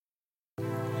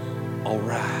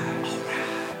Alright.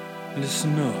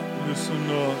 Listen up.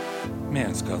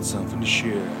 Man's got something to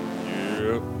share.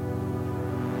 Yep.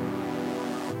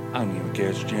 I don't even care,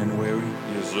 it's January.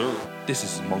 Yes, sir. This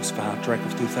is the most fine track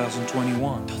of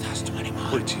 2021.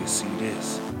 Wait till you see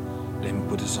this. Let me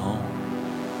put this on.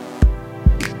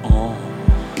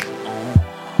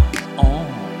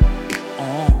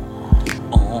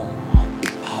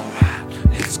 Alright,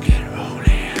 let's get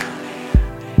rolling.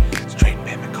 Straight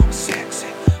baby come sexy,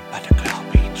 but the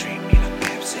club be treat me like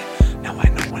Pepsi. Now I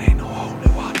know it ain't no holy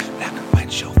water, like a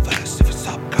wet show first if it's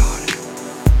up guard.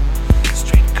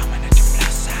 Straight coming at your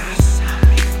plus size. I'm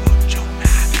making what Joe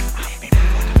Knight. I'm making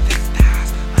what the thick thighs.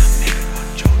 I'm making what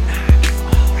Joe Knight.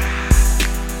 Alright,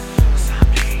 'cause I'm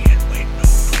laying with no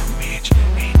drum bitch.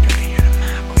 Ain't dirty in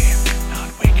my crib, not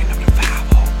waking up the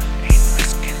 5-0. Ain't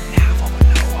risking life over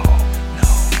no hole, no.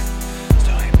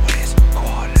 Starting with this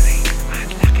quarterly.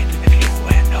 I'd like it if you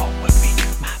went home with me.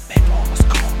 My bedroom was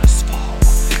corners full,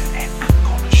 and I'm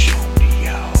gonna show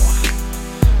you.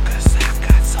 'Cause I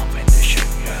got something to show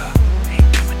you. Ain't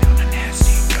coming on a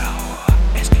nasty road.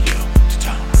 Asking you to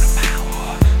turn on the power.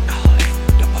 Call it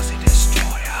the pussy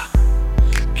destroyer.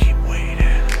 Keep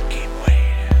waiting, keep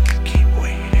waiting, keep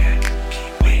waiting,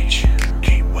 keep waiting,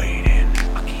 keep waiting,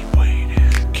 I keep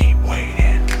waiting, keep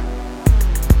waiting.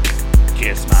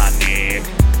 Kiss my neck.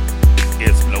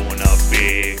 It's blowing up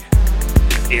big.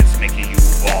 It's making you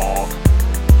walk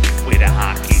with a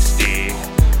hockey stick.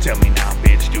 Tell me now,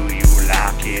 bitch, do you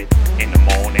like it? In the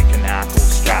morning, can I go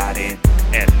striding?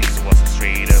 At least it wasn't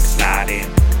straight up sliding.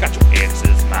 Got your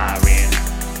exes admiring.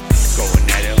 Going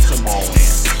at it some morning.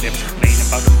 Never complain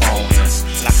about the morning.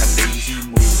 Like a lazy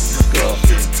move,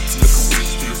 McGuffin. Look who we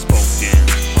still spoken.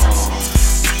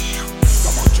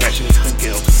 Come on, treasures and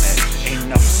Gilgamesh. Ain't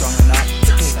enough strong enough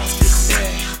to get off this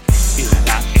bed. Feeling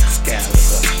like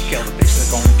Excalibur. Girl, the bitch is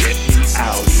gonna get me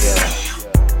out here.